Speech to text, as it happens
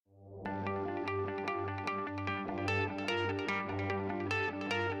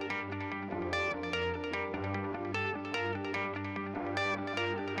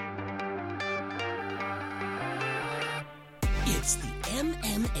It's the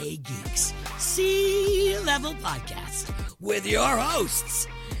MMA Geeks C-Level Podcast with your hosts,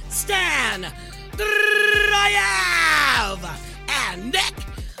 Stan Drayev and Nick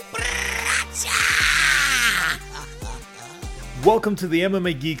Bracha. Welcome to the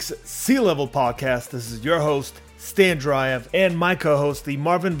MMA Geeks C-Level Podcast. This is your host, Stan Drayev, and my co-host, the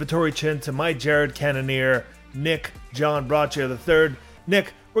Marvin Vittori Chin to my Jared Cannonier, Nick John Bracha III.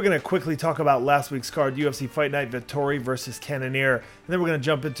 Nick, we're going to quickly talk about last week's card, UFC Fight Night, Vittori versus Cannonier, and then we're going to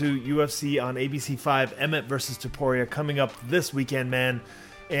jump into UFC on ABC 5, Emmett versus Topuria, coming up this weekend, man.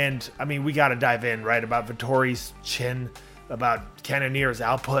 And, I mean, we got to dive in, right, about Vittori's chin, about Cannonier's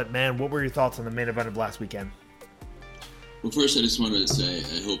output, man. What were your thoughts on the main event of last weekend? Well, first, I just wanted to say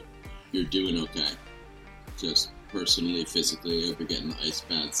I hope you're doing okay. Just personally, physically, I hope you're getting the ice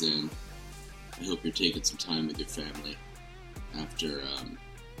baths in. I hope you're taking some time with your family after,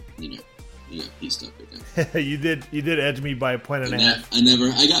 you got pieced up again. You did edge me by a point and a half. My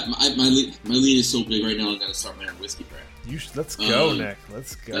lead is so big right now. I got to start my own whiskey brand. Let's go, Nick.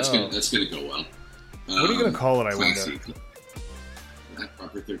 Let's go. That's gonna go well. What are you gonna call it? I wonder.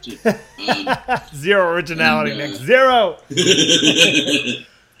 Proper 13. Zero originality, Nick. Zero.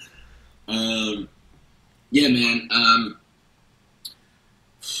 Yeah, man.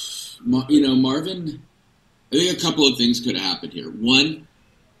 Marvin. I think a couple of things could have happened here. One,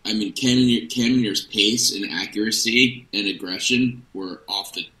 I mean, Cannonier's pace and accuracy and aggression were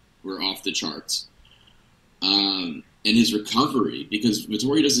off the charts. And his recovery, because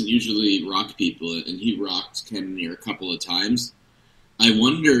Vittori doesn't usually rock people, and he rocked Cannonier a couple of times. I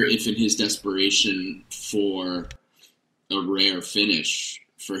wonder if in his desperation for a rare finish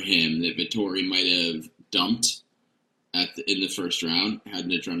for him that Vittori might have dumped in the first round, had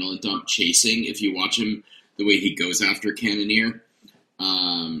an adrenaline dump chasing. If you watch him, the way he goes after Cannonier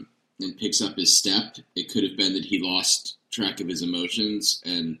and picks up his step, it could have been that he lost track of his emotions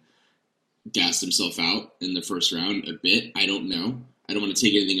and gassed himself out in the first round a bit. I don't know. I don't want to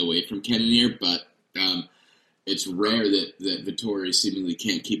take anything away from Cannonier, but it's rare that Vittori seemingly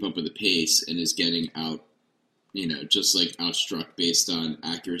can't keep up with the pace and is getting out, just like outstruck based on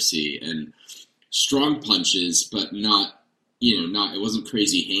accuracy and strong punches, but not, it wasn't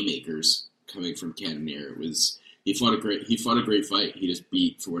crazy haymakers coming from Cannonier. He fought a great fight. He just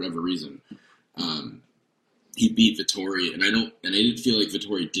beat, for whatever reason, he beat Vittori, and I didn't feel like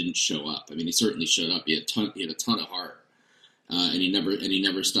Vittori didn't show up. I mean, he certainly showed up. He had a ton of heart, and he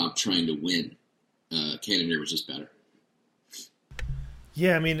never stopped trying to win. Cannonier was just better.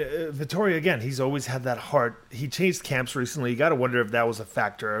 Yeah, I mean, Vittori, again, he's always had that heart. He changed camps recently. You got to wonder if that was a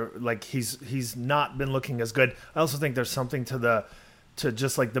factor. Like, he's not been looking as good. I also think there's something to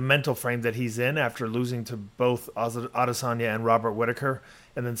just like the mental frame that he's in after losing to both Adesanya and Robert Whittaker,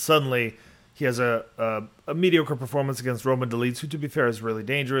 and then suddenly he has a mediocre performance against Roman Dolidze, who, to be fair, is really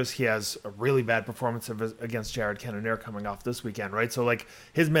dangerous. He has a really bad performance against Jared Cannonier coming off this weekend, right? So, like,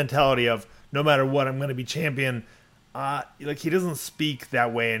 his mentality of, no matter what, I'm going to be champion, he doesn't speak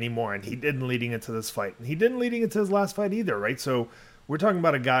that way anymore, and he didn't leading into this fight. And he didn't leading into his last fight either, right? So we're talking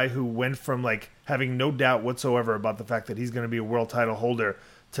about a guy who went from, like, having no doubt whatsoever about the fact that he's going to be a world title holder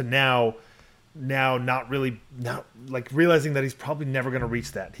to now not realizing that he's probably never going to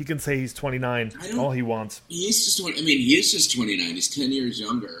reach that. He can say he's 29 all he wants. He is just 29. He's 10 years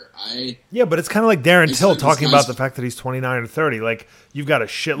younger. Yeah, but it's kind of like Darren Till talking about the fact that he's 29 or 30. Like, you've got a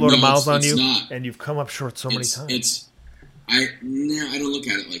shitload of miles on you, and you've come up short so many times. I don't look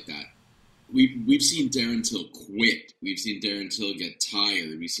at it like that. We've seen Darren Till quit. We've seen Darren Till get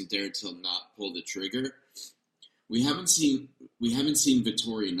tired. We've seen Darren Till not pull the trigger. We haven't seen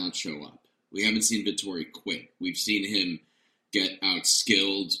Vittori not show up. We haven't seen Vittori quit. We've seen him get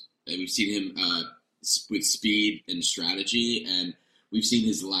outskilled. We've seen him with speed and strategy, and we've seen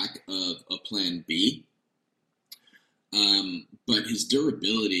his lack of a plan B. But his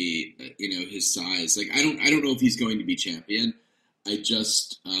durability, his size, like I don't know if he's going to be champion. I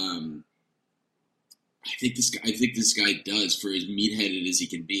just I think this guy does, for as meat-headed as he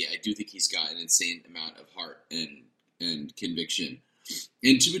can be. I do think he's got an insane amount of heart and conviction.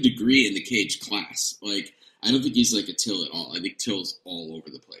 And to a degree in the cage class. Like, I don't think he's like a Till at all. I think Till's all over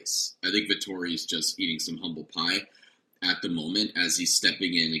the place. I think Vittori's just eating some humble pie at the moment as he's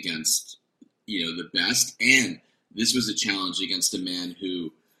stepping in against, the best. And this was a challenge against a man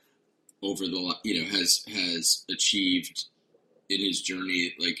who over the, has achieved in his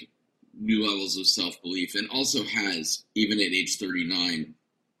journey, like, new levels of self-belief, and also has, even at age 39,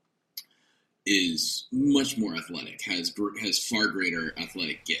 is much more athletic, has far greater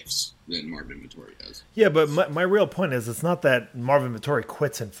athletic gifts than Marvin Vittori does. Yeah, but my real point is, it's not that Marvin Vittori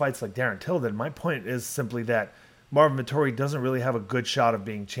quits and fights like Darren Till did. My point is simply that Marvin Vettori doesn't really have a good shot of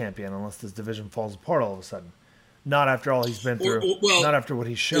being champion unless this division falls apart all of a sudden. Not after all he's been through. Not after what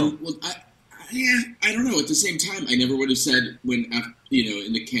he's shown. I don't know. At the same time, I never would have said when,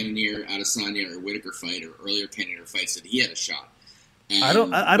 in the Cannonier, Adesanya, or Whitaker fight, or earlier Cannonier fights, that he had a shot. And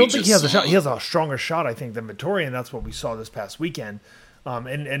I don't think he has a shot. He has a stronger shot, I think, than Vettori, and that's what we saw this past weekend.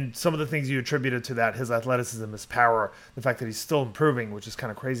 And some of the things you attributed to that, his athleticism, his power, the fact that he's still improving, which is kind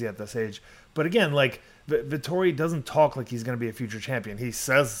of crazy at this age. But again, like, Vettori doesn't talk like he's going to be a future champion. He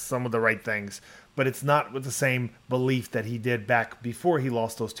says some of the right things, but it's not with the same belief that he did back before he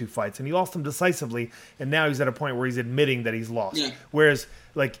lost those 2 fights. And he lost them decisively, and now he's at a point where he's admitting that he's lost. Yeah. Whereas,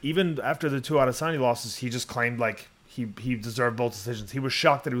 like, even after the 2 Adesanya losses, he just claimed, like, he deserved both decisions. He was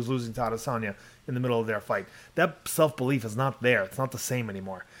shocked that he was losing to Adesanya in the middle of their fight. That self-belief is not there. It's not the same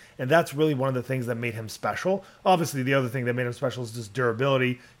anymore. And that's really one of the things that made him special. Obviously, the other thing that made him special is his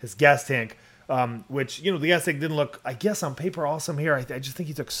durability, his gas tank, which, the gas tank didn't look, I guess, on paper awesome here. I just think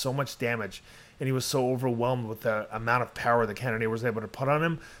he took so much damage, and he was so overwhelmed with the amount of power the Cannonier was able to put on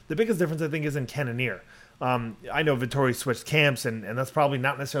him. The biggest difference, I think, is in Cannonier. I know Vettori switched camps, and that's probably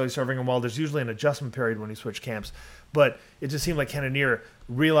not necessarily serving him well. There's usually an adjustment period when you switch camps. But it just seemed like Cannonier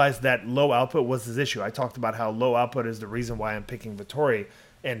realized that low output was his issue. I talked about how low output is the reason why I'm picking Vettori,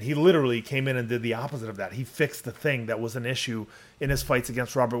 and he literally came in and did the opposite of that. He fixed the thing that was an issue in his fights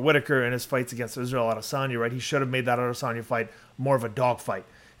against Robert Whitaker and his fights against Israel Adesanya, right? He should have made that Adesanya fight more of a dogfight.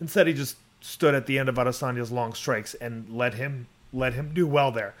 Instead, he just stood at the end of Adesanya's long strikes and let him do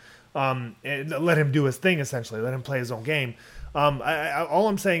well there. And let him do his thing, essentially. Let him play his own game. All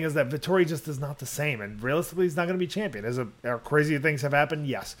I'm saying is that Vettori just is not the same, and realistically, he's not going to be champion. Are crazy things have happened?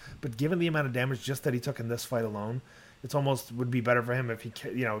 Yes, but given the amount of damage just that he took in this fight alone, it's almost would be better for him if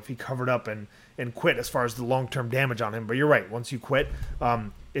he covered up and quit as far as the long-term damage on him. But you're right. Once you quit,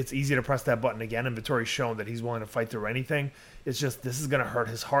 it's easy to press that button again, and Vettori's shown that he's willing to fight through anything. It's just this is going to hurt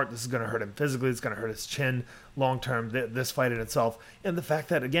his heart. This is going to hurt him physically. It's going to hurt his chin long-term, this fight in itself. And the fact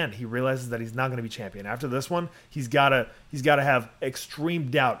that, again, he realizes that he's not going to be champion. After this one, he's got to have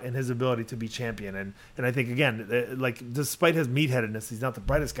extreme doubt in his ability to be champion. And I think, again, like, despite his meatheadedness, he's not the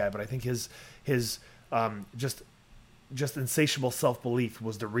brightest guy, but I think his just insatiable self-belief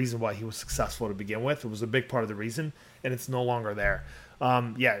was the reason why he was successful to begin with. It was a big part of the reason, and it's no longer there.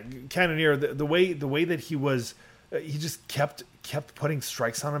 Cannonier, the way that he was, he just kept putting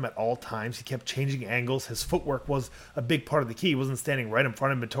strikes on him at all times. He kept changing angles. His footwork was a big part of the key. He wasn't standing right in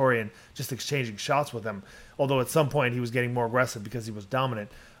front of Vettori and just exchanging shots with him, although at some point he was getting more aggressive because he was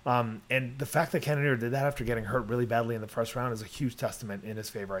dominant. And the fact that Cannonier did that after getting hurt really badly in the first round is a huge testament in his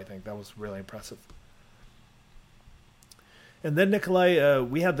favor, I think. That was really impressive. And then, Nikolai,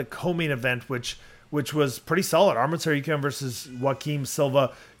 we had the co-main event, which was pretty solid. Arman Tsarukyan versus Joaquim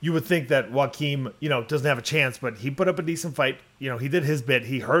Silva. You would think that Joaquim, doesn't have a chance, but he put up a decent fight. He did his bit.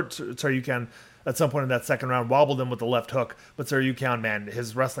 He hurt Tsarukyan at some point in that second round, wobbled him with the left hook. But Tsarukyan, man,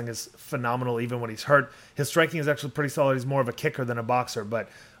 his wrestling is phenomenal even when he's hurt. His striking is actually pretty solid. He's more of a kicker than a boxer. But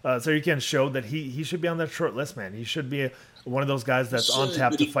Tsarukyan showed that he should be on that short list, man. He should be one of those guys that's on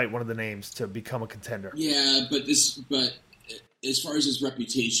tap to fight one of the names to become a contender. Yeah, but as far as his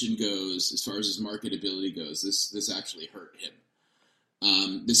reputation goes, as far as his marketability goes, this actually hurt him.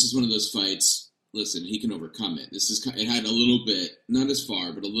 This is one of those fights. Listen, he can overcome it. It had a little bit, not as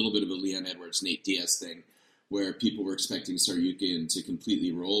far, but a little bit of a Leon Edwards, Nate Diaz thing, where people were expecting Tsarukyan to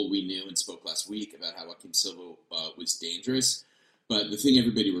completely roll. We knew and spoke last week about how Joaquim Silva was dangerous, but the thing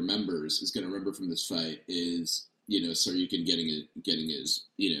everybody is going to remember from this fight is Tsarukyan getting his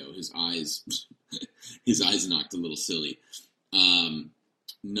his eyes his eyes knocked a little silly.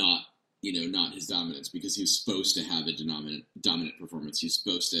 Not his dominance, because he was supposed to have a dominant performance. He was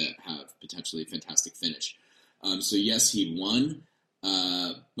supposed to have potentially a fantastic finish. So yes, he won,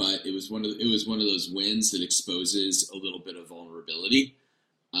 but it was one of those wins that exposes a little bit of vulnerability.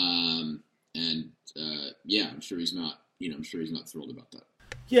 I'm sure he's not. I'm sure he's not thrilled about that.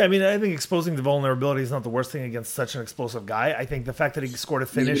 Yeah, I mean, I think exposing the vulnerability is not the worst thing against such an explosive guy. I think the fact that he scored a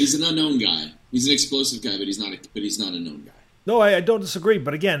finish. Yeah, but he's an unknown guy. He's an explosive guy, but he's not a known guy. No, I don't disagree.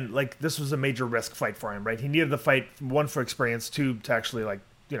 But again, like, this was a major risk fight for him, right? He needed the fight, one, for experience, two, to actually,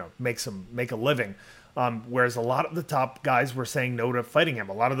 make a living. Whereas a lot of the top guys were saying no to fighting him.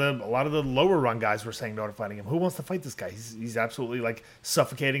 A lot of the lower run guys were saying no to fighting him. Who wants to fight this guy? He's absolutely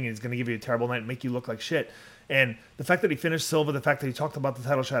suffocating, and he's going to give you a terrible night and make you look like shit. And the fact that he finished Silva, the fact that he talked about the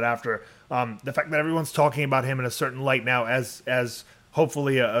title shot after, the fact that everyone's talking about him in a certain light now as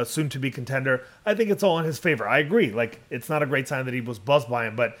hopefully a soon-to-be contender, I think it's all in his favor. I agree. It's not a great sign that he was buzzed by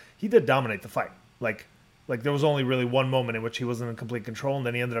him, but he did dominate the fight. Like, there was only really one moment in which he wasn't in complete control, and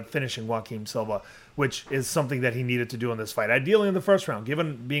then he ended up finishing Joaquim Silva, which is something that he needed to do in this fight. Ideally in the first round,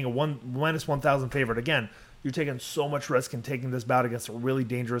 given being a minus 1,000 favorite, again, you're taking so much risk in taking this bout against a really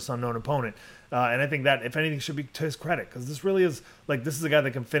dangerous unknown opponent. And I think that, if anything, should be to his credit, because this really is, like, this is a guy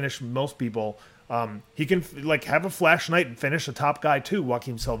that can finish most people. He can, like, have a flash night and finish a top guy, too,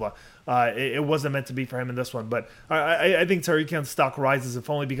 Joaquim Silva. It wasn't meant to be for him in this one. But I think Tsarukyan's stock rises, if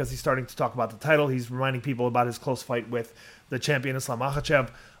only because he's starting to talk about the title. He's reminding people about his close fight with the champion Islam Makhachev.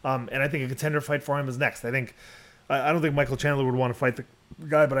 And I think a contender fight for him is next. I don't think Michael Chandler would want to fight the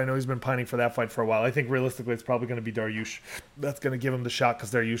guy, but I know he's been pining for that fight for a while. I think realistically it's probably going to be Dariush. That's going to give him the shot,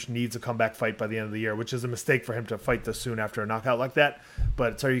 because Dariush needs a comeback fight by the end of the year, which is a mistake for him to fight this soon after a knockout like that.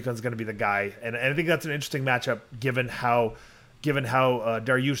 But Tsarukyan's going to be the guy. And I think that's an interesting matchup given how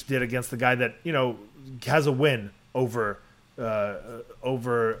Dariush did against the guy that, has a win over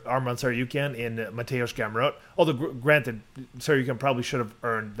Arman Tsarukyan in Mateusz Gamrot. Although, granted, Tsarukyan probably should have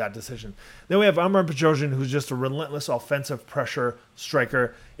earned that decision. Then we have Amar Petrosian, who's just a relentless offensive pressure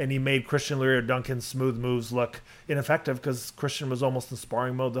striker, and he made Christian Leary-Duncan's smooth moves look ineffective because Christian was almost in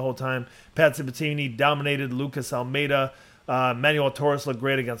sparring mode the whole time. Pat Sabatini dominated Lucas Almeida. Manuel Torres looked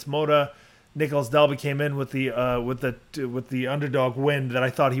great against Mota. Nicholas Dalby came in with the underdog win that I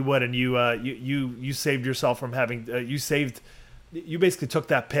thought he would, and you saved yourself from having you basically took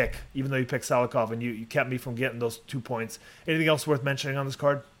that pick, even though you picked Salikov, and you kept me from getting those 2 points. Anything else worth mentioning on this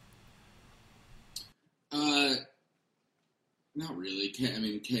card? Not really.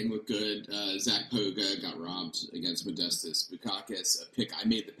 Kang looked good. Zach Poga got robbed against Modestas Bukakis. A pick I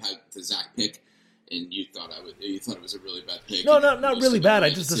made the Zach pick, and you thought it was a really bad pick. No, not really bad. I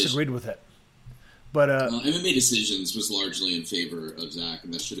just disagreed with it. But MMA Decisions was largely in favor of Zach,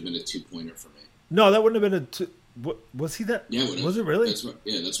 and that should have been a 2-pointer for me. No, that wouldn't have been a two. Was he that? Yeah, was it really? That's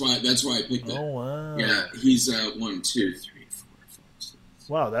why I picked that. Oh wow! Yeah, he's 1, 2, 3, 4, 5, 6.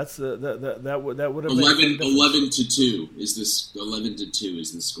 Wow, that's that would have 11-2 is this 11-2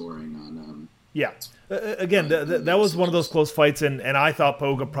 is the scoring on. Yeah. Again, that was one of those close fights, and I thought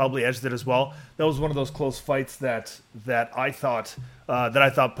Poga probably edged it as well. That was one of those close fights that I thought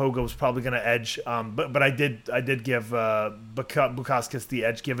Poga was probably going to edge. But I did give Bukauskas the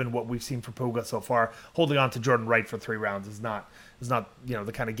edge, given what we've seen from Poga so far. Holding on to Jordan Wright for 3 rounds is not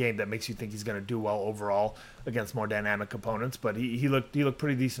the kind of game that makes you think he's going to do well overall against more dynamic opponents. But he looked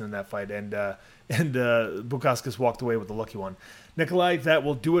pretty decent in that fight, and Bukauskas walked away with the lucky one. Nikolai, that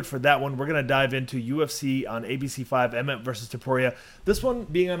will do it for that one. We're going to dive into UFC on ABC5, Emmett versus Topuria. This one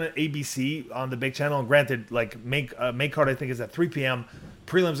being on an ABC on the big channel, and granted, like main card I think is at 3 p.m.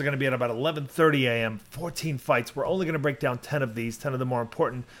 Prelims are going to be at about 11:30 a.m. 14 fights. We're only going to break down 10 of these, 10 of the more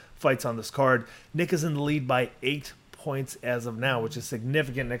important fights on this card. Nick is in the lead by 8 points as of now, which is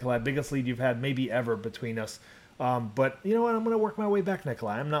significant, Nikolai. Biggest lead you've had maybe ever between us. But you know what? I'm going to work my way back,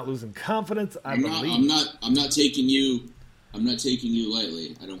 Nikolai. I'm not losing confidence. I'm not taking you. I'm not taking you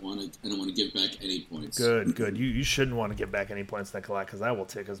lightly. I don't want to give back any points. Good. You shouldn't want to give back any points, Nikolai, because I will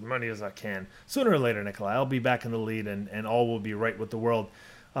take as many as I can. Sooner or later, Nikolai, I'll be back in the lead, and all will be right with the world.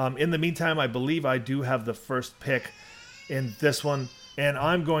 In the meantime, I believe I do have the first pick in this one, and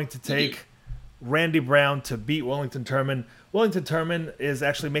I'm going to take Randy Brown to beat Wellington Turman. Wellington Turman is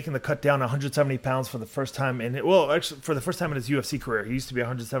actually making the cut down 170 pounds for the first time for the first time in his UFC career. He used to be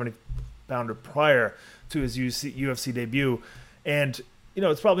 170 pounder prior to his UFC debut, and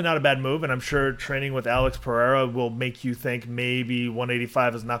it's probably not a bad move, and I'm sure training with Alex Pereira will make you think maybe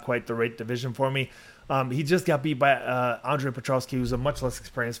 185 is not quite the right division for me. He just got beat by Andrei Petrovsky, who's a much less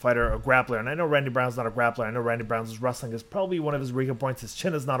experienced fighter, a grappler. And I know Randy Brown's not a grappler. I know Randy Brown's wrestling is probably one of his weaker points. His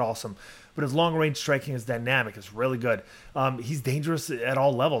chin is not awesome, but his long-range striking is dynamic. It's really good. He's dangerous at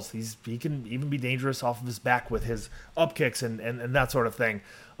all levels. He can even be dangerous off of his back with his up kicks and that sort of thing.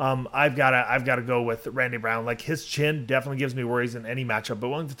 I've got to go with Randy Brown. Like, his chin definitely gives me worries in any matchup, but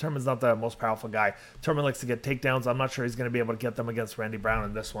Wellington Turman's not the most powerful guy. Turman likes to get takedowns. I'm not sure he's going to be able to get them against Randy Brown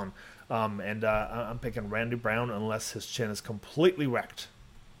in this one. I'm picking Randy Brown unless his chin is completely wrecked.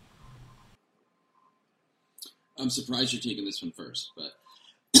 I'm surprised you're taking this one first, but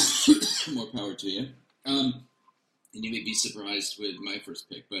more power to you. And you may be surprised with my first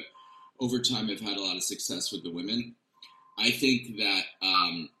pick, but over time I've had a lot of success with the women. I think that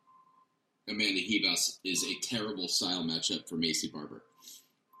Amanda Ribas is a terrible style matchup for Macy Barber.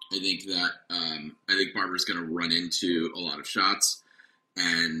 I think Barber's going to run into a lot of shots,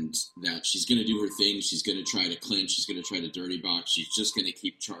 and that she's going to do her thing. She's going to try to clinch. She's going to try to dirty box. She's just going to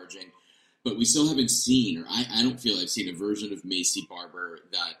keep charging. But we still haven't seen, or I don't feel I've seen a version of Macy Barber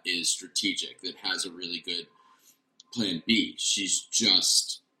that is strategic, that has a really good plan B. She's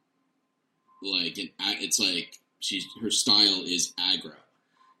just it's like her style is aggro,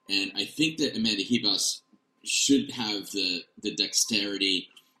 and I think that Amanda Ribas should have the dexterity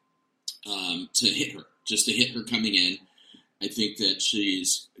to hit her coming in. I think that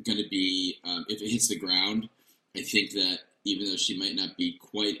she's going to be, if it hits the ground, I think that even though she might not be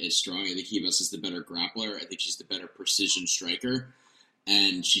quite as strong, I think Ribas is the better grappler. I think she's the better precision striker.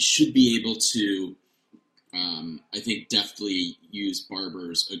 And she should be able to, I think, deftly use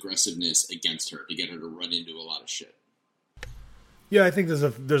Barber's aggressiveness against her to get her to run into a lot of shit. Yeah, I think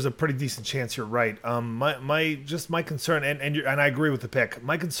there's a pretty decent chance you're right. My concern, and I agree with the pick.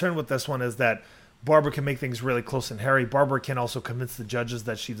 My concern with this one is that Barber can make things really close and hairy. Barber can also convince the judges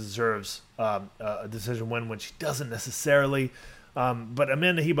that she deserves a decision win when she doesn't necessarily. But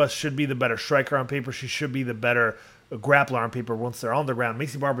Amanda Ribas should be the better striker on paper. She should be the better grappler on paper once they're on the ground.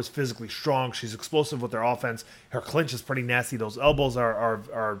 Maycee Barber's physically strong. She's explosive with her offense. Her clinch is pretty nasty. Those elbows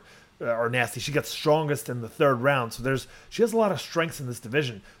are nasty. She got strongest in the third round, so she has a lot of strengths in this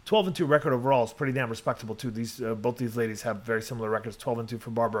division. 12-2 record overall is pretty damn respectable too. Both these ladies have very similar records: 12-2 for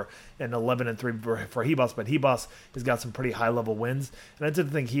Barber and 11-3 for Ribas. But Ribas has got some pretty high level wins, and I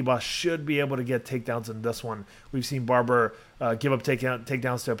did think Ribas should be able to get takedowns in this one. We've seen Barber give up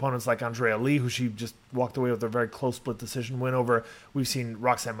takedowns to opponents like Andrea Lee, who she just walked away with a very close split decision win over. We've seen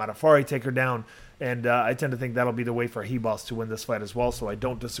Roxanne Matafari take her down. And I tend to think that'll be the way for Ribas to win this fight as well. So I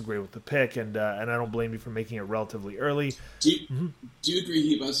don't disagree with the pick, and I don't blame you for making it relatively early. Do you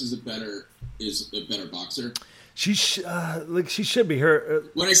agree Ribas is a better boxer? She should be.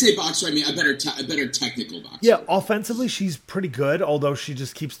 When I say boxer, I mean a better technical boxer. Yeah, offensively she's pretty good, although she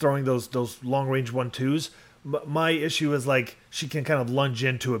just keeps throwing those long range 1-2s. My issue is she can kind of lunge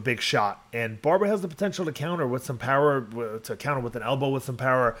into a big shot, and Barber has the potential to counter with some power, to counter with an elbow with some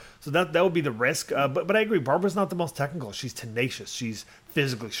power. So that would be the risk. But I agree, Barber's not the most technical. She's tenacious. She's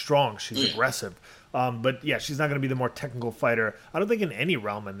physically strong. She's aggressive. But yeah, she's not going to be the more technical fighter, I don't think, in any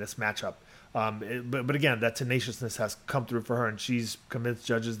realm in this matchup. But again, that tenaciousness has come through for her, and she's convinced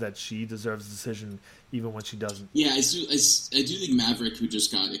judges that she deserves a decision even when she doesn't. Yeah, I do think Maverick, who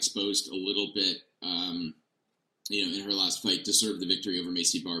just got exposed a little bit, in her last fight, deserved the victory over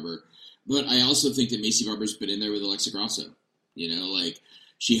Maycee Barber. But I also think that Maycee Barber's been in there with Alexa Grasso.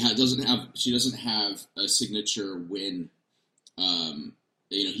 She doesn't have a signature win.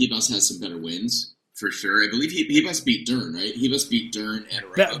 Ribas has some better wins for sure. I believe Ribas beat Dern, right? Ribas beat Dern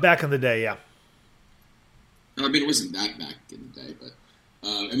and back in the day, yeah. I mean, it wasn't that back in the day, but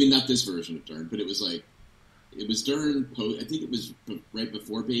not this version of Dern, but it was it was Dern. I think it was right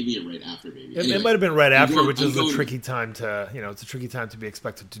before Baby or right after Baby. Anyway, it might have been right after, which is a tricky time to, it's a tricky time to be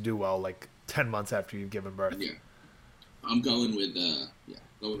expected to do well, 10 months after you've given birth. Yeah, I'm going with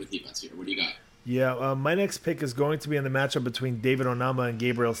Ribas here. What do you got? Yeah, my next pick is going to be in the matchup between David Onama and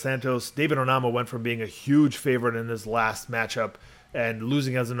Gabriel Santos. David Onama went from being a huge favorite in his last matchup and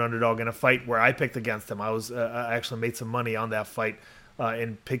losing as an underdog in a fight where I picked against him. I actually made some money on that fight.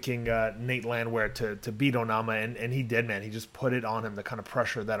 In picking Nate Landwehr to beat Onama, and he did, man. He just put it on him, the kind of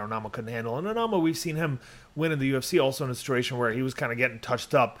pressure that Onama couldn't handle. And Onama, we've seen him win in the UFC also in a situation where he was kind of getting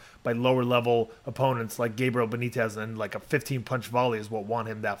touched up by lower-level opponents like Gabriel Benitez, and a 15-punch volley is what won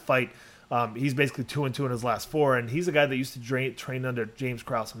him that fight. He's basically 2-2 in his last 4, and he's a guy that used to train under James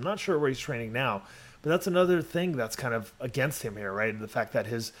Krause. I'm not sure where he's training now, but that's another thing that's kind of against him here, right? The fact that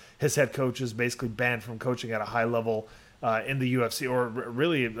his head coach is basically banned from coaching at a high level in the UFC, or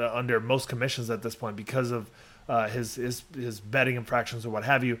really under most commissions at this point, because of his betting infractions or what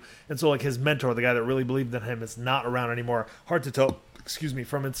have you. And so his mentor, the guy that really believed in him, is not around anymore. Hard to tell,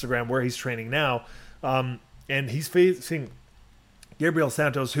 from Instagram where he's training now. And he's facing Gabriel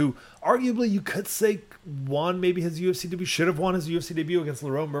Santos, who arguably you could say won maybe his UFC debut, should have won his UFC debut against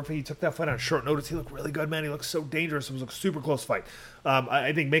Lerone Murphy. He took that fight on short notice. He looked really good, man. He looked so dangerous. It was a super close fight.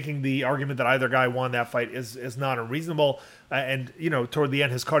 I think making the argument that either guy won that fight is not unreasonable. And toward the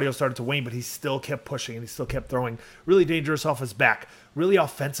end, his cardio started to wane, but he still kept pushing and he still kept throwing. Really dangerous off his back. Really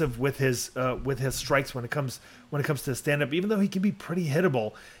offensive with his strikes when it comes to stand up. Even though he can be pretty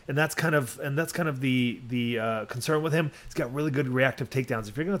hittable, and that's kind of the concern with him. He's got really good reactive takedowns.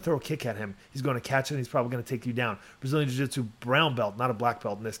 If you're going to throw a kick at him, he's going to catch it, and he's probably going to take you down. Brazilian Jiu-Jitsu brown belt, not a black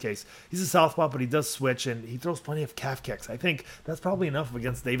belt in this case. He's a southpaw, but he does switch, and he throws plenty of calf kicks. I think that's probably enough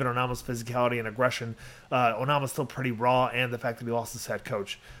against David Onama's physicality and aggression. Onama's still pretty raw, and the fact that he lost his head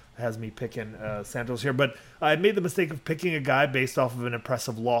coach has me picking Santos here. But I made the mistake of picking a guy based off of an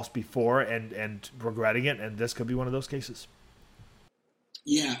impressive loss before and regretting it, and this could be one of those cases.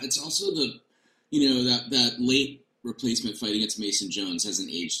 Yeah, it's also that late replacement fight against Mason Jones hasn't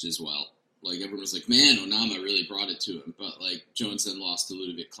aged as well. Everyone was like, man, Onama really brought it to him. But Jones then lost to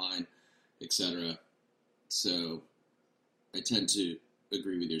Ludovic Klein. etc. So I tend to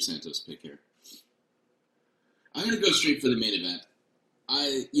agree with your Santos pick here. I'm going to go straight for the main event.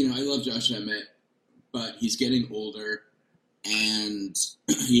 I love Josh Emmett, but he's getting older, and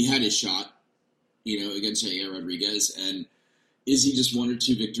he had his shot, against Jair Rodriguez, and is he just one or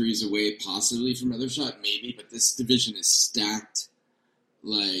two victories away possibly from another shot? Maybe, but this division is stacked.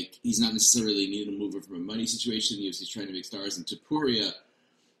 Like, he's not necessarily a needle mover from a money situation. The UFC's trying to make stars, and Topuria,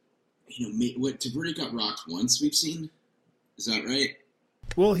 Topuria got rocked once, we've seen. Is that right?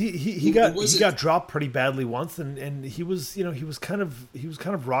 Well, he got dropped pretty badly once, and he was kind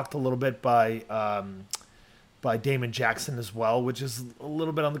of rocked a little bit by Damon Jackson as well, which is a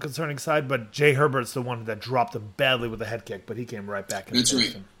little bit on the concerning side. But Jay Herbert's the one that dropped him badly with a head kick, but he came right back. That's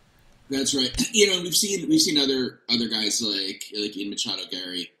right. That's right. We've seen other guys like Ian Machado,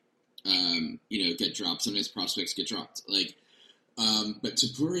 Gary, get dropped. Sometimes prospects get dropped. But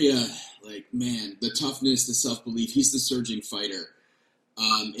Topuria, man, the toughness, the self-belief. He's the surging fighter.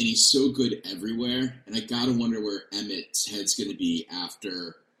 And he's so good everywhere. And I gotta wonder where Emmett's head's going to be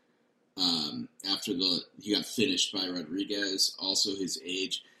after he got finished by Rodriguez. Also, his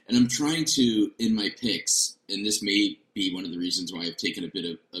age. And I'm trying to, in my picks, and this may be one of the reasons why I've taken a bit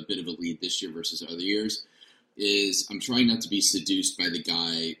of a lead this year versus other years, is I'm trying not to be seduced by the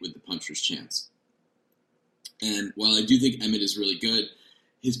guy with the puncher's chance. And while I do think Emmett is really good,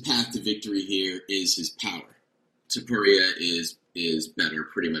 his path to victory here is his power. Topuria is better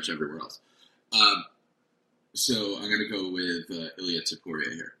pretty much everywhere else. So I'm going to go with Ilia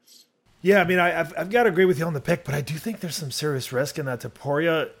Topuria here. Yeah, I mean, I've got to agree with you on the pick, but I do think there's some serious risk in that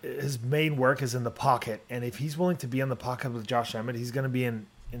Topuria, his main work is in the pocket, and if he's willing to be in the pocket with Josh Emmett, he's going to be in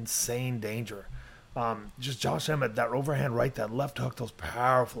insane danger. Just Josh Emmett, that overhand right, that left hook, those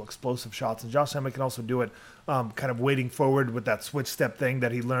powerful, explosive shots, and Josh Emmett can also do it kind of waiting forward with that switch step thing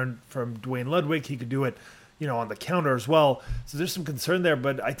that he learned from Dwayne Ludwig. He could do it, on the counter as well. So there's some concern there,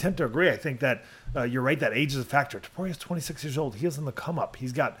 but I tend to agree. I think that you're right, that age is a factor. Topuria's 26 years old. He is on the come up.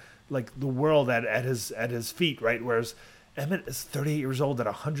 He's got the world at his feet, right? Whereas Emmett is 38 years old at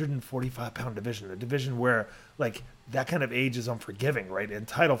a 145-pound division, a division where that kind of age is unforgiving, right? In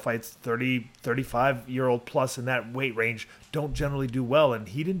title fights, 35-year-old plus in that weight range don't generally do well, and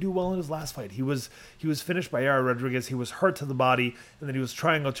he didn't do well in his last fight. He was finished by Jair Rodriguez. He was hurt to the body, and then he was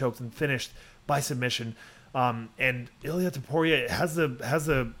triangle choked and finished by submission. And Ilia Topuria has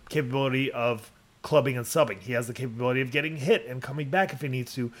the capability of clubbing and subbing. He has the capability of getting hit and coming back if he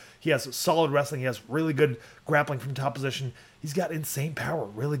needs to. He has solid wrestling. He has really good grappling from top position. He's got insane power,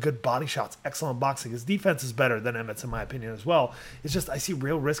 really good body shots, excellent boxing. His defense is better than Emmett's, in my opinion, as well. It's just I see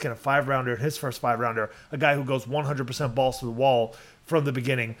real risk in a 5-rounder, his first 5-rounder, a guy who goes 100% balls to the wall from the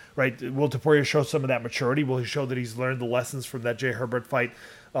beginning, right? Will Topuria show some of that maturity? Will he show that he's learned the lessons from that Jay Herbert fight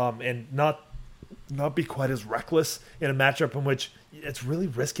and not be quite as reckless in a matchup in which it's really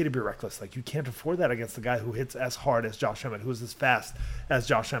risky to be reckless? You can't afford that against the guy who hits as hard as Josh Emmett, who is as fast as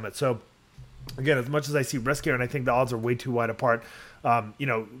Josh Emmett. So again, as much as I see risk here, and I think the odds are way too wide apart,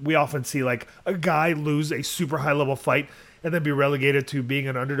 we often see a guy lose a super high level fight and then be relegated to being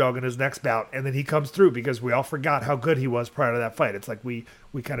an underdog in his next bout, and then he comes through because we all forgot how good he was prior to that fight. It's we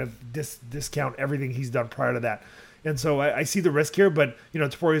kind of discount everything he's done prior to that. And so I see the risk here, but,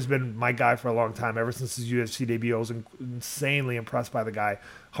 Topuria's been my guy for a long time. Ever since his UFC debut, I was insanely impressed by the guy.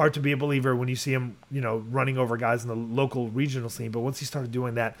 Hard to be a believer when you see him, running over guys in the local regional scene. But once he started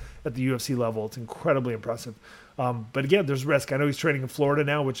doing that at the UFC level, it's incredibly impressive. But again, there's risk. I know he's training in Florida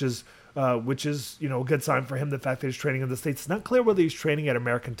now, which is a good sign for him, the fact that he's training in the States. It's not clear whether he's training at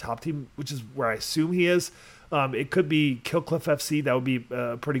American Top Team, which is where I assume he is. It could be Killcliff FC. That would be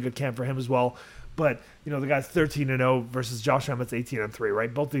a pretty good camp for him as well. But, the guy's 13-0 versus Josh Emmett's 18-3,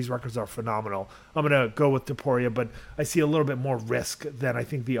 right? Both these records are phenomenal. I'm going to go with Topuria, but I see a little bit more risk than I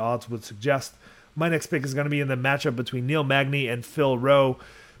think the odds would suggest. My next pick is going to be in the matchup between Neil Magny and Phil Rowe.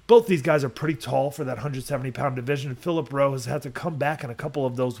 Both these guys are pretty tall for that 170-pound division. Philip Rowe has had to come back in a couple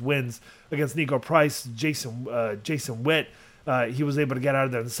of those wins against Nico Price, Jason Witt. He was able to get out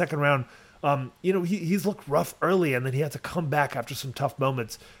of there in the second round. He's looked rough early, and then he had to come back after some tough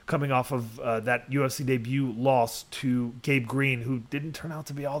moments coming off of that UFC debut loss to Gabe Green, who didn't turn out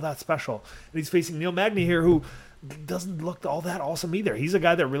to be all that special. And he's facing Neil Magny here, who doesn't look all that awesome either. He's a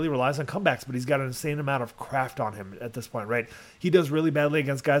guy that really relies on comebacks, but he's got an insane amount of craft on him at this point, right? He does really badly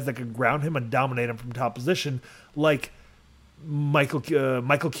against guys that can ground him and dominate him from top position, like Michael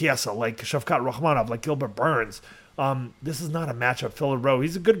Chiesa, like Shavkat Rakhmonov, like Gilbert Burns. This is not a matchup. Philip Rowe,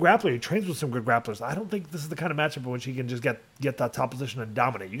 he's a good grappler. He trains with some good grapplers. I don't think this is the kind of matchup in which he can just get that top position and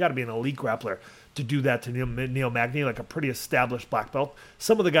dominate. You got to be an elite grappler to do that to Neil Magny, like a pretty established black belt.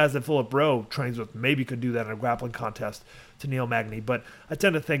 Some of the guys that Philip Rowe trains with maybe could do that in a grappling contest to Neil Magny, but I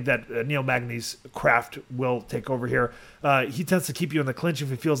tend to think that Neil Magny's craft will take over here. He tends to keep you in the clinch if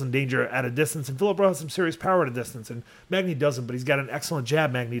he feels in danger at a distance, and Philip Rowe has some serious power at a distance, and Magny doesn't, but he's got an excellent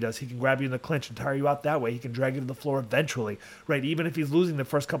jab, Magny does. He can grab you in the clinch and tire you out that way. He can drag you to the floor eventually, right? Even if he's losing the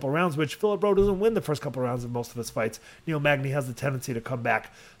first couple rounds, which Philip Rowe doesn't win the first couple rounds of most of his fights, Neil Magny has the tendency to come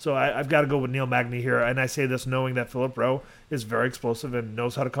back. So I've got to go with Neil Magny here, and I say this knowing that Philip Rowe is very explosive and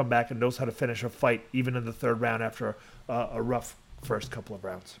knows how to come back and knows how to finish a fight, even in the third round after a rough first couple of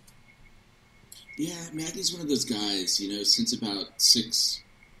rounds. Yeah, Magny's one of those guys, since about 6,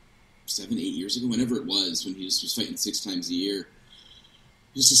 7, 8 years ago, whenever it was, when he was fighting 6 times a year,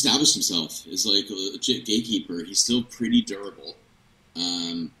 he just established himself as like a legit gatekeeper. He's still pretty durable.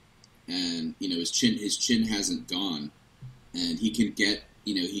 And, his chin hasn't gone, and he can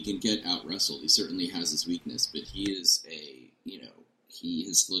get out wrestled. He certainly has his weakness, but he has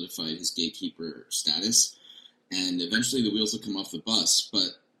solidified his gatekeeper status. And eventually the wheels will come off the bus,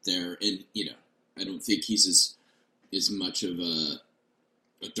 but I don't think he's as much of a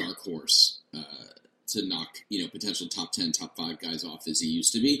dark horse to knock, potential top 10, top 5 guys off as he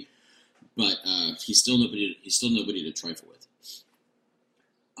used to be. But he's still nobody to trifle with.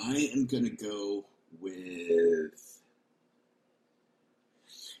 I am going to go with,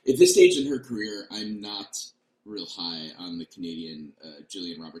 at this stage in her career, I'm not real high on the Canadian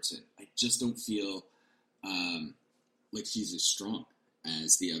Jillian Robertson. I just don't feel like she's as strong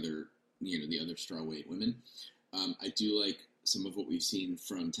as the other strawweight women. I do like some of what we've seen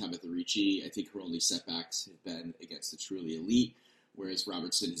from Tabitha Ricci. I think her only setbacks have been against the truly elite, whereas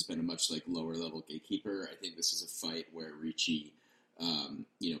Robertson has been a much lower level gatekeeper. I think this is a fight where Ricci,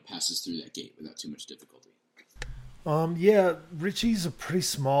 passes through that gate without too much difficulty. Yeah, Richie's a pretty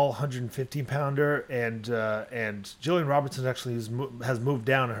small 115 pounder, and Jillian Robertson actually has moved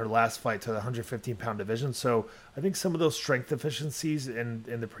down in her last fight to the 115 pound division. So I think some of those strength deficiencies in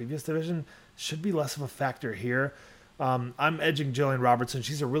the previous division should be less of a factor here. I'm edging Jillian Robertson.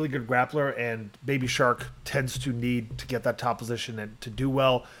 She's a really good grappler, and Baby Shark tends to need to get that top position and to do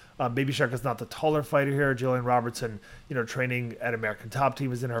well. Baby Shark is not the taller fighter here. Jillian Robertson, training at American Top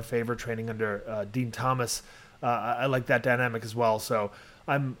Team is in her favor, training under Dean Thomas. I like that dynamic as well. So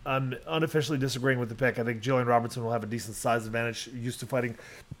I'm unofficially disagreeing with the pick. I think Jillian Robertson will have a decent size advantage, used to fighting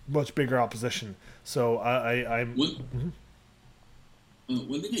much bigger opposition. So I'm...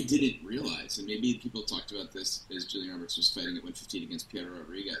 One thing I didn't realize, and maybe people talked about this as Jillian Roberts was fighting at 115 against Piera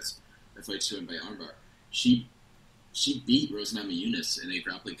Rodriguez, a fight she won by armbar. She beat Rose Namajunas in a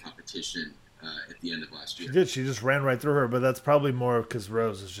grappling competition at the end of last year. She did. She just ran right through her, but that's probably more because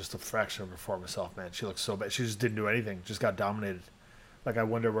Rose is just a fraction of her former self, man. She looks so bad. She just didn't do anything. Just got dominated. Like, I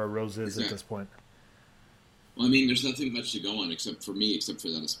wonder where Rose is at this point. Well, I mean, there's nothing much to go on except for that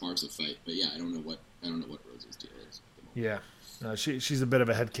Esparza fight. But yeah, I don't know what Rose's deal is. Yeah. She's a bit of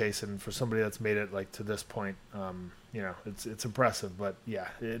a head case, and for somebody that's made it to this point, it's impressive. But yeah,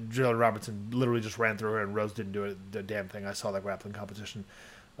 Jillian Robertson literally just ran through her, and Rose didn't do the damn thing. I saw that grappling competition,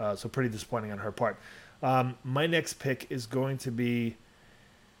 so pretty disappointing on her part. My next pick is going to be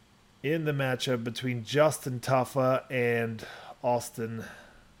in the matchup between Justin Tafa and Austin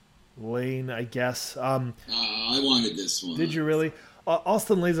Lane, I guess. I wanted this one. Did you really?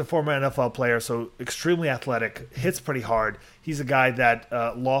 Austin Lane's a former NFL player, so extremely athletic, hits pretty hard. He's a guy that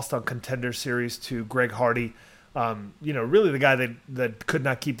lost on Contender Series to Greg Hardy. Really the guy that could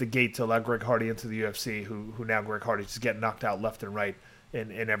not keep the gate to allow Greg Hardy into the UFC, who now Greg Hardy's just getting knocked out left and right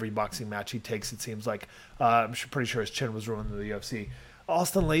in every boxing match he takes, it seems like. I'm pretty sure his chin was ruined in the UFC.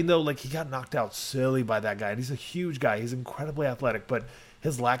 Austin Lane, though, he got knocked out silly by that guy, and he's a huge guy. He's incredibly athletic, but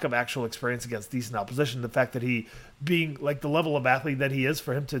his lack of actual experience against decent opposition, the fact that he, being the level of athlete that he is,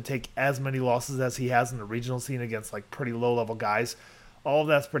 for him to take as many losses as he has in the regional scene against pretty low-level guys, all of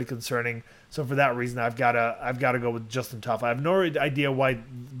that's pretty concerning. So for that reason, I've got to go with Justin Tafa. I have no idea why,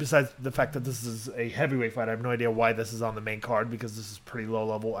 besides the fact that this is a heavyweight fight, I have no idea why this is on the main card, because this is pretty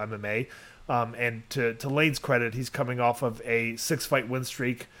low-level MMA. And to Lane's credit, he's coming off of a 6-fight win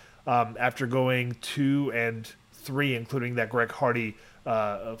streak after going 2-3, including that Greg Hardy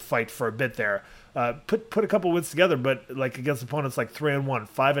fight for a bit there. Put a couple wins together, but against opponents 3-1,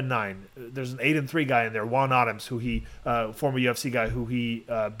 5-9. There's an 8-3 guy in there, Juan Adams, who he former UFC guy who he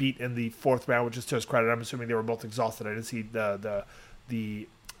beat in the 4th round, which is to his credit. I'm assuming they were both exhausted. I didn't see the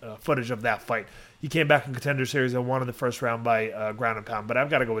footage of that fight. He came back in Contender Series and won in the first round by ground and pound. But I've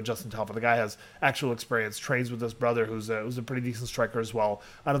got to go with Justin Tafa. The guy has actual experience, trains with his brother, who's a pretty decent striker as well.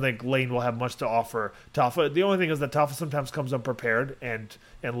 I don't think Lane will have much to offer Tafa. The only thing is that Tafa sometimes comes unprepared and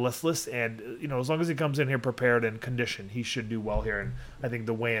listless. And as long as he comes in here prepared and conditioned, he should do well here. And I think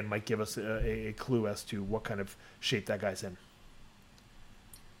the weigh-in might give us a clue as to what kind of shape that guy's in.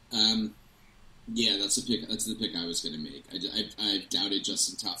 Yeah, that's the pick I was going to make. I've doubted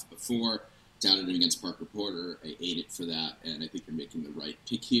Justin Tafa before, doubted him against Parker Porter. I ate it for that, and I think you're making the right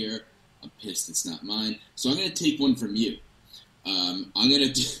pick here. I'm pissed it's not mine. So I'm going to take one from you. I'm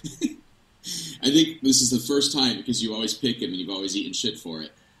going to I think this is the first time, because you always pick him and you've always eaten shit for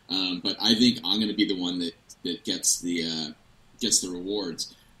it. But I think I'm going to be the one that gets the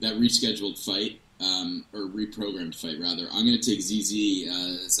rewards. That rescheduled fight, or reprogrammed fight, rather. I'm going to take ZZ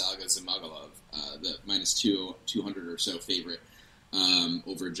Zalga-Zamagalov, the minus 200 or so favorite,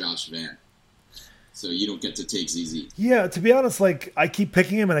 over Josh Van. So you don't get to take ZZ. Yeah, to be honest, I keep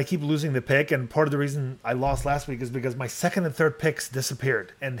picking him and I keep losing the pick, and part of the reason I lost last week is because my second and third picks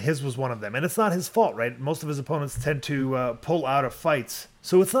disappeared, and his was one of them. And it's not his fault, right? Most of his opponents tend to pull out of fights.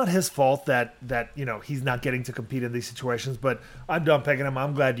 So it's not his fault that he's not getting to compete in these situations, but I'm done picking him.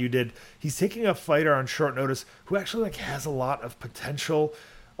 I'm glad you did. He's taking a fighter on short notice who actually has a lot of potential.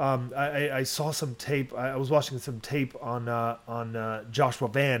 I saw some tape. I was watching some tape on Joshua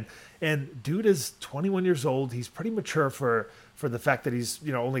Van, and dude is 21 years old. He's pretty mature for the fact that he's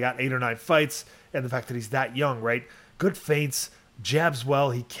only got 8 or 9 fights, and the fact that he's that young, right? Good feints, jabs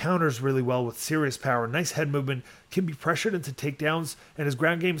well. He counters really well with serious power. Nice head movement. Can be pressured into takedowns, and his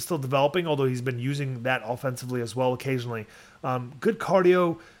ground game is still developing, although he's been using that offensively as well occasionally. Good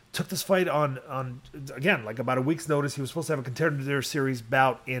cardio. Took this fight on again, about a week's notice. He was supposed to have a Contender Series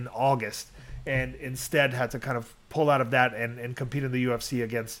bout in August, and instead had to kind of pull out of that and compete in the UFC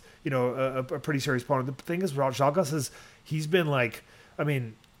against a pretty serious opponent. The thing is, Zhalgas he's been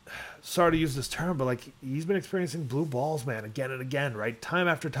sorry to use this term, but he's been experiencing blue balls, man, again and again, right? Time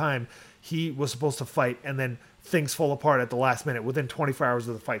after time, he was supposed to fight, and then things fall apart at the last minute within 24 hours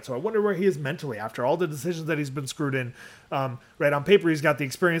of the fight. So I wonder where he is mentally after all the decisions that he's been screwed in. Right, on paper, he's got the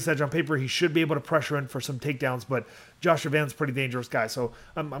experience edge. On paper, he should be able to pressure in for some takedowns, but Joshua Van's a pretty dangerous guy. So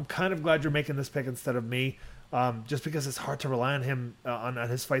I'm kind of glad you're making this pick instead of me, just because it's hard to rely on him, on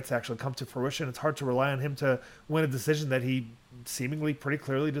his fights to actually come to fruition. It's hard to rely on him to win a decision that he seemingly pretty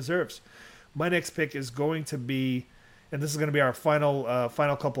clearly deserves. My next pick is going to be, and this is going to be our final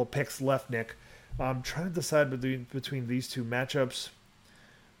couple of picks left, Nick. I'm trying to decide between these two matchups.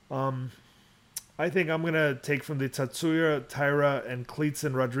 I think I'm going to take from the Topuria, Taira, and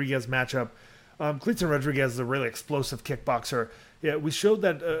Kleitson Rodriguez matchup. Kleitson Rodriguez is a really explosive kickboxer. Yeah, we showed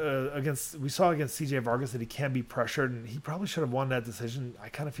that against CJ Vargas that he can be pressured, and he probably should have won that decision. I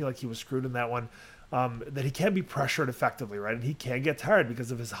kind of feel like he was screwed in that one. That he can be pressured effectively, right? And he can get tired because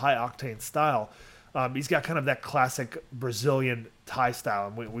of his high octane style. He's got kind of that classic Brazilian Thai style,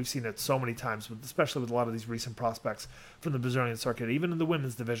 and we've seen it so many times, especially with a lot of these recent prospects from the Brazilian circuit, even in the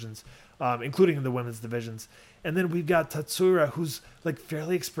women's divisions, including in the women's divisions. And then we've got Topuria, who's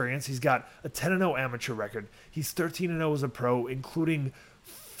fairly experienced. He's got a 10-0 amateur record. He's 13-0 as a pro, including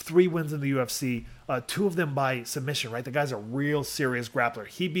 3 wins in the UFC, 2 of them by submission, right? The guy's a real serious grappler.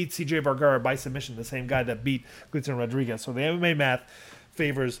 He beat CJ Vergara by submission, the same guy that beat Kleitson Rodriguez. So the MMA math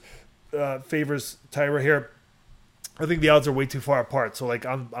favors Taira here. I think the odds are way too far apart. So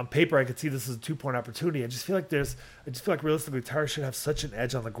on paper, I could see this as a 2-point opportunity. I just feel like realistically, Taira should have such an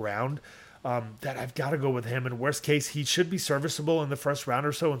edge on the ground that I've got to go with him. In worst case, he should be serviceable in the first round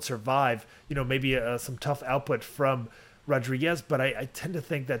or so and survive, maybe some tough output from Rodriguez. But I tend to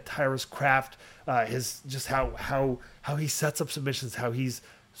think that Taira's craft, his just how he sets up submissions, how he's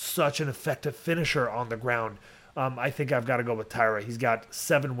such an effective finisher on the ground. I think I've got to go with Taira. He's got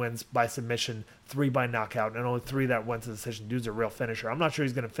 7 wins by submission, 3 by knockout, and only 3 that went to decision. Dude's a real finisher. I'm not sure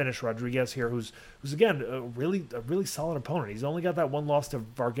he's going to finish Rodriguez here, who's again a really solid opponent. He's only got that 1 loss to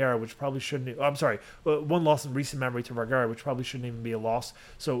Vergara, which probably shouldn't. I'm sorry, 1 loss in recent memory to Vergara, which probably shouldn't even be a loss.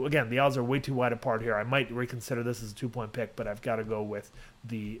 So again, the odds are way too wide apart here. I might reconsider this as a 2-point pick, but I've got to go with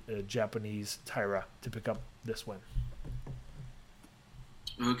the Japanese Taira to pick up this win.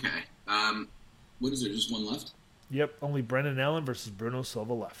 Okay. What is there? Just 1 left? Yep, only Brendan Allen versus Bruno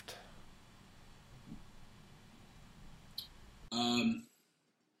Silva left.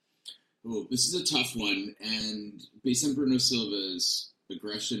 This is a tough one, and based on Bruno Silva's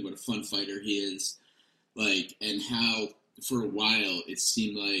aggression, what a fun fighter he is, and how for a while it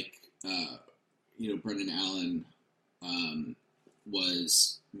seemed like Brendan Allen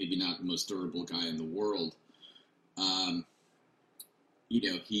was maybe not the most durable guy in the world.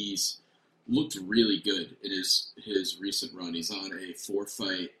 he's looked really good in his recent run. He's on a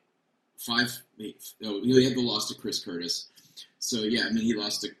 4-fight, 5. He had the loss to Chris Curtis. So yeah, I mean, he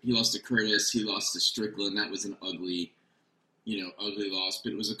lost to Curtis. He lost to Strickland. That was an ugly loss.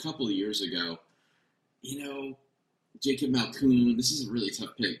 But it was a couple of years ago. Jacob Malkoun. This is a really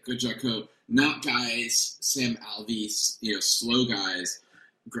tough pick. Good Jocko. Not guys. Sam Alvey. Slow guys.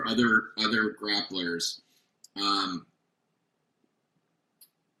 Other grapplers.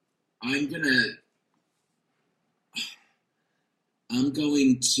 I'm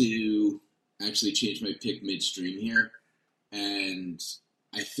going to actually change my pick midstream here, and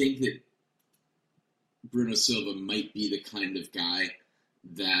I think that Bruno Silva might be the kind of guy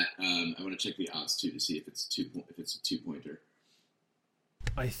that I want to check the odds too to see if it's a 2-pointer.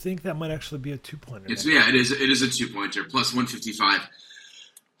 I think that might actually be a 2-pointer. It is a 2-pointer plus 155.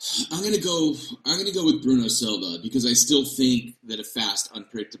 I'm gonna go with Bruno Silva because I still think that a fast,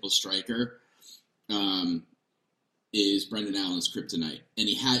 unpredictable striker is Brendan Allen's kryptonite,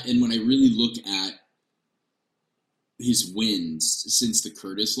 and when I really look at his wins since the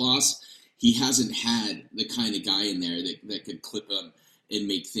Curtis loss, he hasn't had the kind of guy in there that could clip him and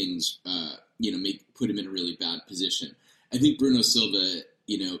make things, put him in a really bad position. I think Bruno Silva,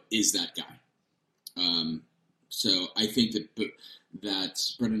 is that guy. So I think that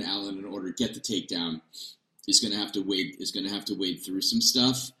Brendan Allen, in order to get the takedown, is going to have to wade through some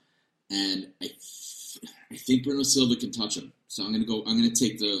stuff, and I think Bruno Silva can touch him. So I'm going to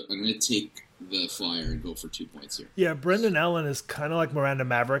take the flyer and go for 2 points here. Yeah, Brendan Allen is kind of like Miranda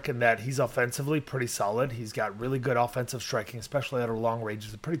Maverick in that he's offensively pretty solid. He's got really good offensive striking, especially at a long range.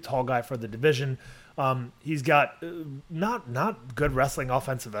 He's a pretty tall guy for the division. He's got not good wrestling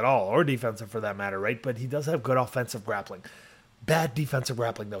offensive at all, or defensive for that matter, right? But he does have good offensive grappling. Bad defensive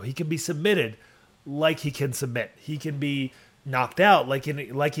grappling, though. He can be submitted like he can submit. He can be knocked out like he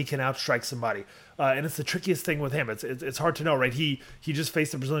can outstrike somebody. And it's the trickiest thing with him. It's hard to know, right? He just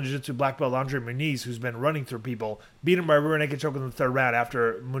faced the Brazilian Jiu-Jitsu black belt Andre Muniz, who's been running through people, beat him by rear naked choke in the third round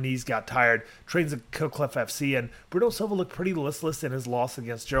after Muniz got tired, trains at Killcliff FC, and Bruno Silva looked pretty listless in his loss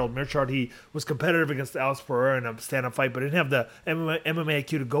against Gerald Mearchart. He was competitive against Alex Pereira in a stand-up fight, but didn't have the MMA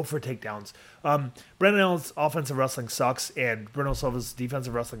IQ to go for takedowns. Brendan Allen's offensive wrestling sucks, and Bruno Silva's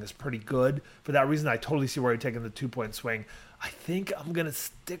defensive wrestling is pretty good. For that reason, I totally see where you're taking the 2-point swing. I think I'm going to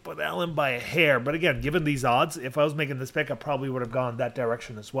stick with Allen by a hair. But again, given these odds, if I was making this pick, I probably would have gone that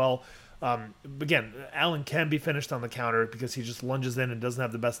direction as well. Again, Allen can be finished on the counter because he just lunges in and doesn't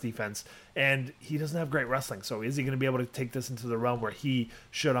have the best defense. And he doesn't have great wrestling. So is he going to be able to take this into the realm where he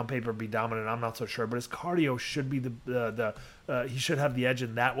should on paper be dominant? I'm not so sure. But his cardio should be he should have the edge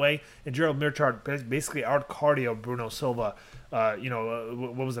in that way. And Gerald Mearchart basically out-cardio Bruno Silva,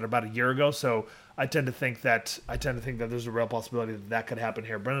 what was it, about a year ago? So I tend to think that there's a real possibility that could happen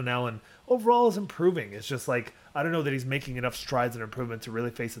here. Brendan Allen overall is improving. It's just like, I don't know that he's making enough strides and improvement to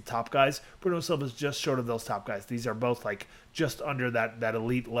really face the top guys. Bruno Silva's just short of those top guys. These are both like just under that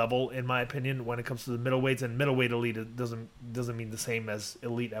elite level, in my opinion, when it comes to the middleweights. And middleweight elite, it doesn't mean the same as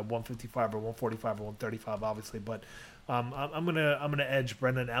elite at 155 or 145 or 135, obviously. But I'm gonna edge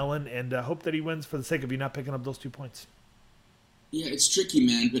Brendan Allen and hope that he wins for the sake of you not picking up those 2 points. Yeah, it's tricky,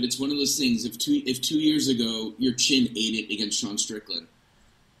 man, but it's one of those things. If 2 years ago your chin ate it against Sean Strickland,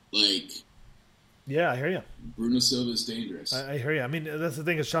 yeah, I hear you. Bruno Silva is dangerous. I hear you. I mean, that's the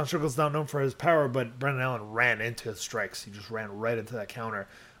thing is Sean Strickland's not known for his power, but Brendan Allen ran into his strikes. He just ran right into that counter.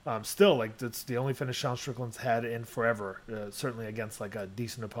 Still, that's the only finish Sean Strickland's had in forever, certainly against like a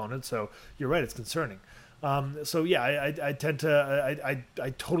decent opponent. So you're right, it's concerning. So yeah, I tend to I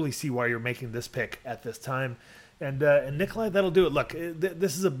totally see why you're making this pick at this time. And Nikolai, that'll do it. Look,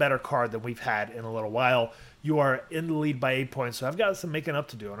 this is a better card than we've had in a little while. You are in the lead by 8 points, so I've got some making up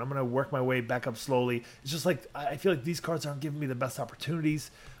to do, and I'm going to work my way back up slowly. It's just like I feel like these cards aren't giving me the best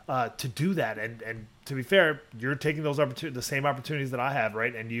opportunities to do that. And to be fair, you're taking those the same opportunities that I have,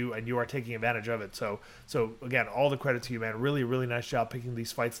 right? And you are taking advantage of it. So again, all the credit to you, man. Really, really nice job picking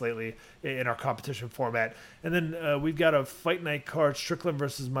these fights lately in our competition format. And then we've got a fight night card: Strickland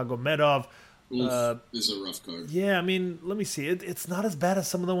versus Magomedov. This is a rough card. Yeah, I mean, let me see. It's not as bad as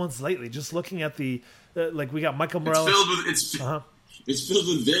some of the ones lately. Just looking at the we got Michael Morales. It's filled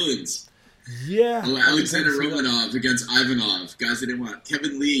with villains. Yeah, Alexander Romanov against Ivanov. Guys I didn't want.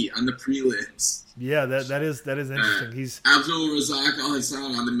 Kevin Lee on the prelims. Yeah, that is interesting. He's Abdul Razak Al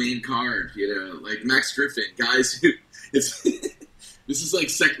Hassan on the main card. Like Max Griffin. Guys who this is like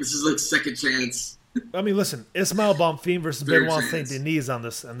second chance. I mean, listen, Ismail Bonfim versus Benoit Saint Denis on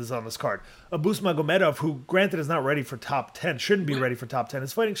this card. Abus Magomedov, who granted is not ready for top 10, shouldn't be ready for top 10,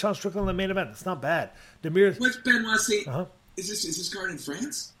 is fighting Sean Strickland in the main event. It's not bad. What's Benoit Saint? is this card in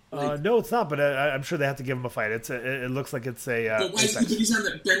France? No, it's not. But I'm sure they have to give him a fight. It looks like it's a. But he's on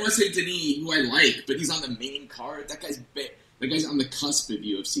the Benoit Saint Denis, who I like, but he's on the main card. That guy's on the cusp of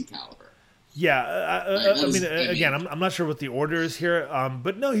UFC caliber. Yeah, again, I'm not sure what the order is here,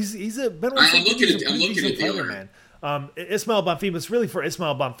 but no, he's a Benoit Saint Denis. I'm looking at the order, man. Ismail Bonfim, it's really for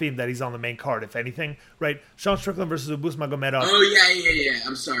Ismail Bonfim that he's on the main card, if anything, right? Sean Strickland versus Abus Magomedov. Oh yeah.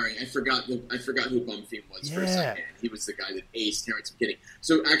 I'm sorry, I forgot who Bonfim was for a second. He was the guy that aced Terrence McKinney.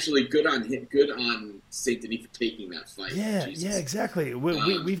 So actually, good on him. Good on Saint Denis for taking that fight. Yeah, exactly.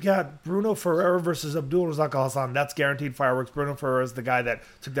 We've got Bruno Ferreira versus Abdul Razak Al Hassan. That's guaranteed fireworks. Bruno Ferreira is the guy that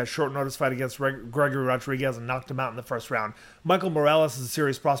took that short notice fight against Gregory Rodriguez and knocked him out in the first round. Michael Morales is a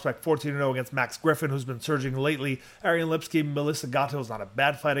serious prospect, 14-0 against Max Griffin, who's been surging lately. Arian Lipsky, Melissa Gatto is not a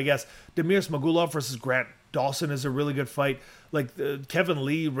bad fight, I guess. Demir Smagulov versus Grant Dawson is a really good fight. Kevin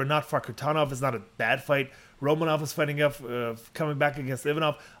Lee, Renat Fakhrutanov is not a bad fight. Romanov is fighting up, coming back against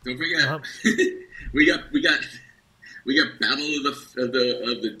Ivanov. Don't forget, we got battle of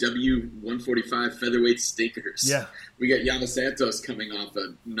the W145 featherweight stinkers. Yeah, we got Yana Santos coming off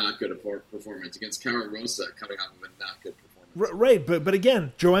a not good performance against Cara Rosa, coming off of a not good performance. Right, but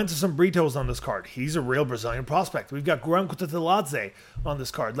again, Joanderson Brito's on this card. He's a real Brazilian prospect. We've got Guram Kutateladze on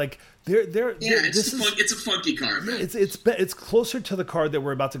this card. It's a funky card, man. It's closer to the card that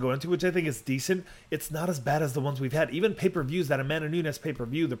we're about to go into, which I think is decent. It's not as bad as the ones we've had. Even pay-per-views, that Amanda Nunes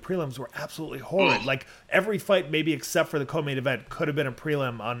pay-per-view, the prelims were absolutely horrid. Like, every fight, maybe except for the co-main event, could have been a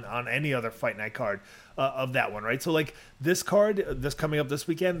prelim on any other fight night card of that one, right? So, this card, this coming up this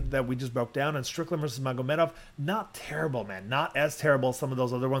weekend that we just broke down, and Strickland versus Magomedov, not terrible, man. Not as terrible as some of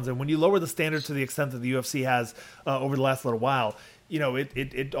those other ones. And when you lower the standard to the extent that the UFC has over the last little while,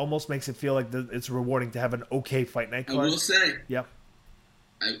 it almost makes it feel like it's rewarding to have an okay fight night card. I will say. Yep.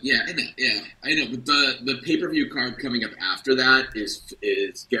 I know. But the pay-per-view card coming up after that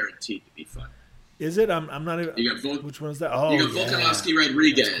is guaranteed to be fun. Is it? I'm not even. Which one is that? Oh, you got Volkanovski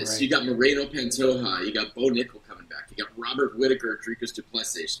Rodriguez. You got Moreno Pantoja. You got Bo Nickel coming back. You got Robert Whittaker, Dricus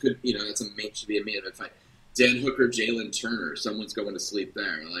Duplessis. Should be a main event fight. Dan Hooker, Jalen Turner. Someone's going to sleep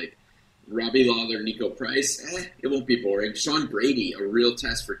there. Robbie Lawler, Nico Price. It won't be boring. Sean Brady, a real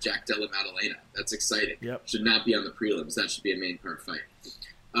test for Jack Della Maddalena. That's exciting. Yep. Should not be on the prelims. That should be a main card fight.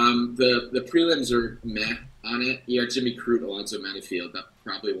 The prelims are meh on it. You got Jimmy Crute, Alonzo Manifield. That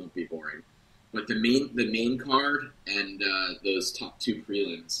probably won't be boring. But the main card and those top two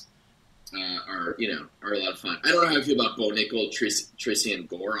prelims are a lot of fun. I don't know how I feel about Bo Nickel, Tracy and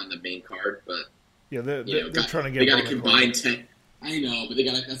Gore on the main card, but they're trying to get. They got a combined 10. I know, but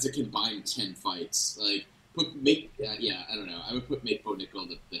that's a combined 10 fights. I don't know. I would make Bo Nickel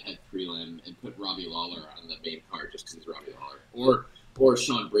the head prelim and put Robbie Lawler on the main card just because he's Robbie Lawler, or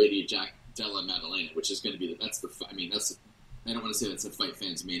Sean Brady, Jack Della Maddalena, which is going to be I don't want to say that's a Fight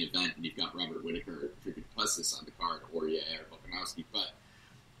Fans main event, and you've got Robert Whittaker, Dricus Duplessis on the card, or Volkanovski, but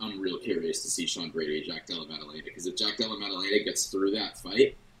I'm real curious to see Sean Brady, Jack Della Maddalena, because if Jack Della Maddalena gets through that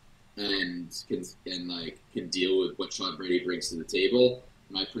fight and can deal with what Sean Brady brings to the table,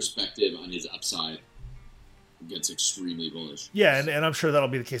 my perspective on his upside gets extremely bullish. Yeah, and I'm sure that'll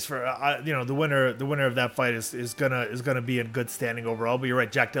be the case for the winner of that fight is gonna be in good standing overall. But you're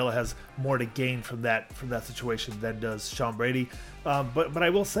right, Jack Della has more to gain from that situation than does Sean Brady. But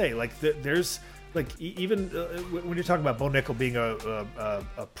I will say, there's even when you're talking about Bo Nickel being a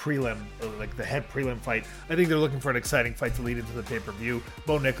prelim, the head prelim fight, I think they're looking for an exciting fight to lead into the pay-per-view.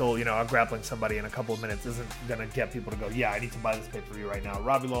 Bo Nickel, out grappling somebody in a couple of minutes isn't going to get people to go, yeah, I need to buy this pay-per-view right now.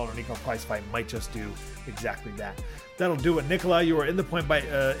 Robbie Lawler and Nico Price fight might just do exactly that. That'll do it. Nikolai, you are in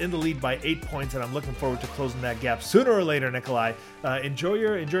the lead by 8 points, and I'm looking forward to closing that gap sooner or later, Nikolai. Enjoy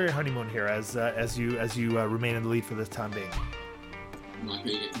your honeymoon here as you remain in the lead for this time being. I'm not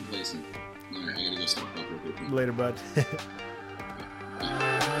going to get complacent. All right, I gotta go stop. Later, bud.